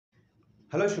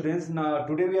Hello students, now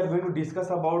today we are going to discuss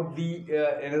about the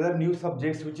another new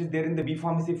subjects which is there in the B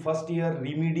Pharmacy first year,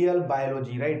 remedial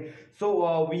biology, right?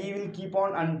 So we will keep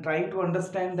on and trying to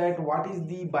understand that what is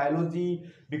the biology,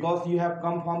 because you have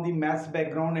come from the maths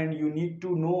background and you need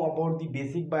to know about the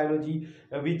basic biology,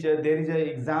 which there is a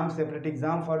exam, separate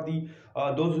exam for the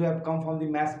those who have come from the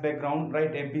maths background,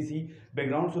 right? MPC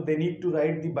background, so they need to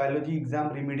write the biology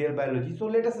exam, remedial biology. So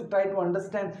let us try to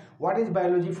understand what is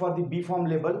biology for the B Pharm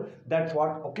level. That's what.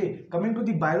 Okay, coming to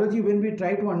the biology, when we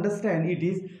try to understand it,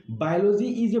 is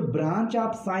biology is a branch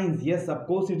of science. Yes, of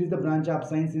course it is the branch of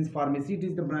science. Since pharmacy it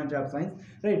is the branch of science,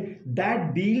 right,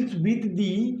 that deals with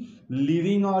the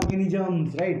living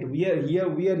organisms, right? We are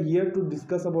here to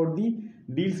discuss about the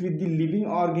deals with the living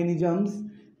organisms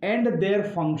and their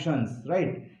functions,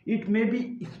 right? It may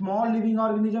be small living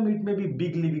organism, it may be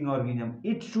big living organism,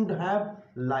 it should have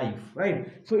life, right?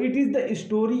 So it is the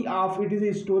story of, it is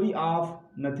a story of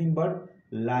nothing but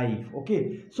life.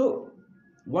 Okay, so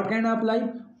what kind of life?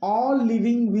 All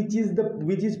living which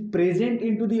is present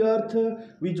into the earth,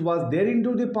 which was there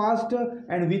into the past,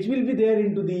 and which will be there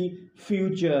into the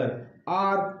future,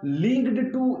 are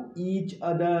linked to each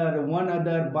other, one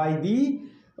another, by the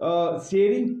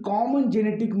sharing common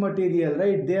genetic material,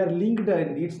 right? They are linked.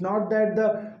 It's not that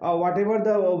the whatever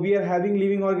the we are having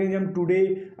living organism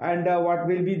today and what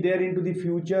will be there into the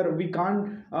future, we can't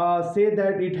say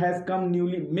that it has come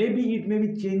newly. Maybe it may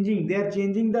be changing, they are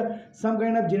changing the some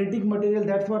kind of genetic material.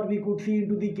 That's what we could see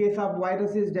into the case of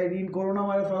viruses, that in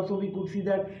coronavirus also we could see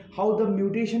that how the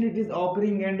mutation it is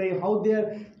occurring, and how they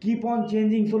are keep on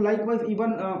changing. So likewise,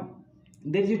 even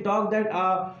there is a talk that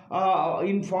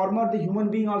in former the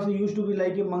human being also used to be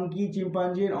like a monkey,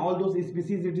 chimpanzee, and all those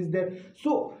species it is there.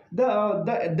 So the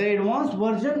advanced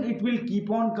version, it will keep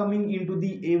on coming into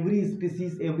the every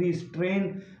species, every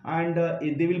strain, and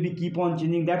they will be keep on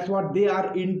changing. That's what they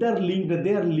are interlinked.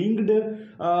 They are linked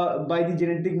by the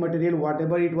genetic material,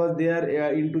 whatever it was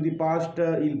there into the past,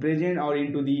 in present, or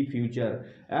into the future,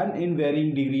 and in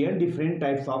varying degree and different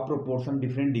types of proportion,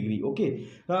 different degree. Okay,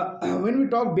 when we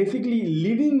talk basically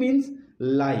living means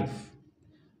life.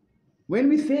 When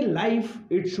we say life,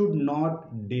 it should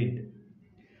not dead.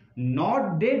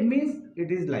 Not dead means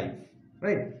it is life,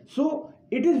 right? So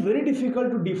it is very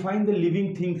difficult to define the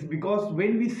living things, because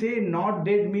when we say not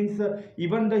dead means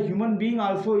even the human being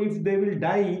also, if they will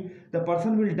die, the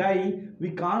person will die, we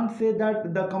can't say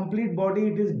that the complete body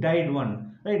it is died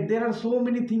one, right? There are so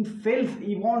many things, cells,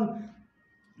 even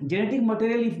genetic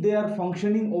material, if they are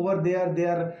functioning over there, they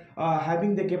are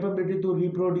having the capability to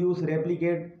reproduce,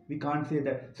 replicate, we can't say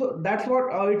that. So that's what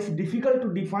it's difficult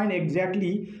to define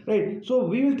exactly, right? So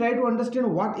we will try to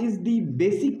understand what is the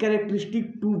basic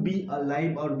characteristic to be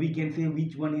alive, or we can say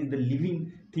which one is the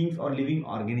living things or living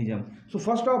organism. So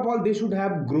first of all, they should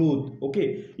have growth.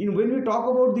 Okay, in when we talk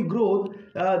about the growth,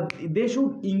 they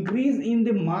should increase in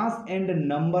the mass and the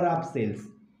number of cells.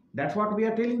 That's what we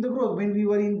are telling the growth. When we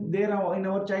were in there in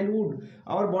our childhood,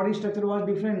 our body structure was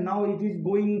different. Now it is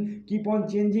going keep on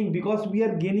changing, because we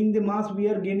are gaining the mass, we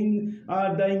are gaining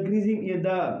the increasing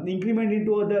the increment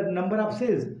into the number of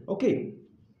cells. Okay,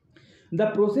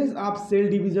 the process of cell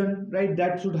division, right,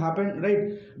 that should happen,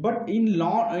 right? But in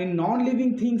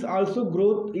non-living things also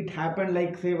growth it happen,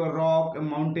 like say a rock, a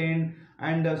mountain,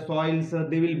 and soils,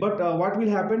 they will, but what will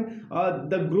happen,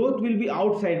 the growth will be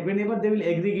outside. Whenever they will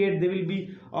aggregate, they will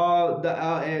be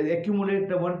accumulate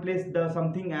one place, the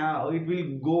something it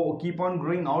will go keep on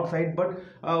growing outside. But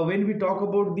when we talk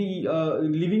about the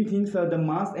living things, the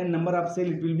mass and number of cell,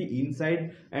 it will be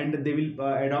inside, and they will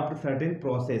adopt a certain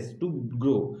process to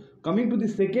grow. Coming to the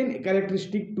second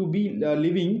characteristic to be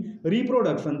living,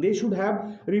 reproduction. They should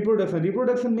have reproduction.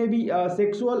 Reproduction may be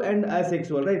sexual and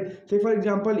asexual, right? Say for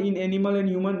example, in animal and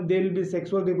human there will be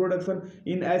sexual reproduction.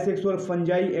 In asexual,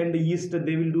 fungi and yeast,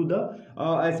 they will do the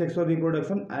asexual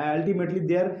reproduction. Ultimately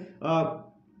they are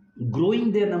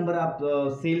growing their number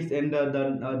of cells, and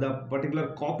the particular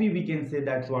copy, we can say.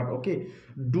 That's what. Okay,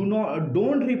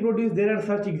 don't reproduce. There are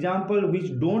such example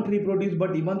which don't reproduce,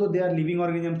 but even though they are living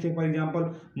organisms, say for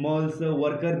example moles,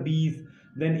 worker bees,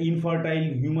 then infertile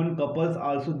human couples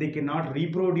also, they cannot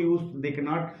reproduce, they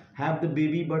cannot have the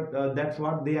baby, but that's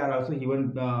what they are also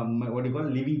even what you call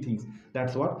living things.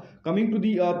 That's what. Coming to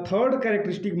the third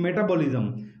characteristic,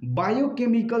 metabolism,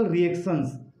 biochemical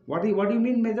reactions. What do you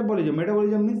mean metabolism?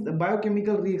 Metabolism means the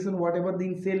biochemical reaction, whatever the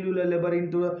in cellular level,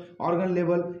 into the organ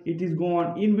level, it is go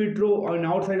on. In vitro and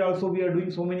outside also, we are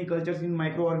doing so many cultures in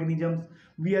microorganisms.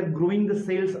 We are growing the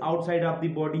cells outside of the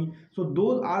body. So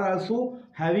those are also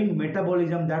having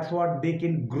metabolism. That's what they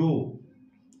can grow.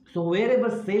 So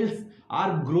wherever cells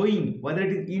are growing, whether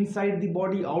it is inside the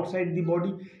body, outside the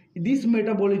body, this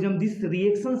metabolism, this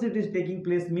reactions it is taking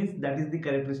place means that is the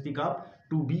characteristic of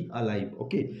to be alive.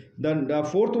 Okay, then the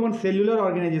fourth one, cellular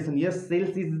organization. Yes,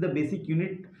 cells is the basic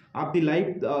unit of the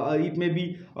life. It may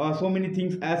be so many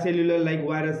things as cellular, like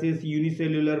viruses,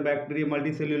 unicellular, bacteria,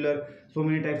 multicellular, so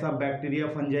many types of bacteria,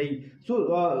 fungi.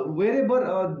 So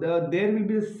wherever there will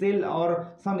be a cell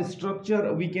or some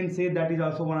structure, we can say that is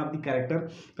also one of the character.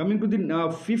 Coming to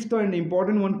the fifth and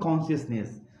important one,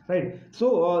 consciousness, right?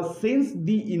 So since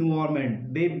the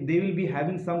environment, they will be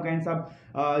having some kinds of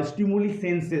stimuli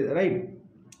senses, right?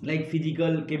 Like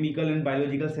physical, chemical and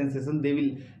biological sensation, they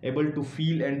will able to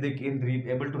feel and they can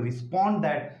able to respond.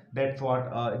 That's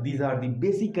what these are the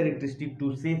basic characteristic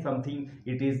to say something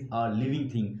it is a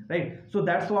living thing, right? So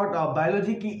that's what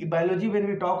biology, when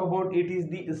we talk about it, is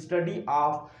the study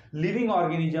of living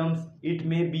organisms. It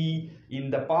may be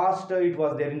in the past, it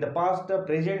was there in the past,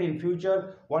 present, in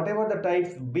future, whatever the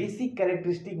types, basic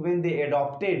characteristic when they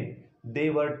adopted, they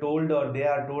were told or they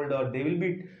are told or they will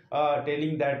be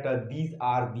telling that these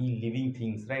are the living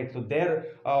things, right? So there,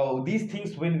 these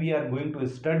things when we are going to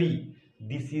study,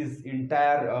 this is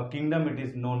entire kingdom, it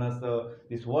is known as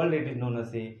this world, it is known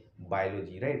as a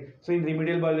biology, right? So in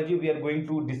remedial biology we are going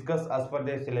to discuss as per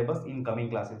the syllabus in coming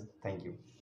classes. Thank you.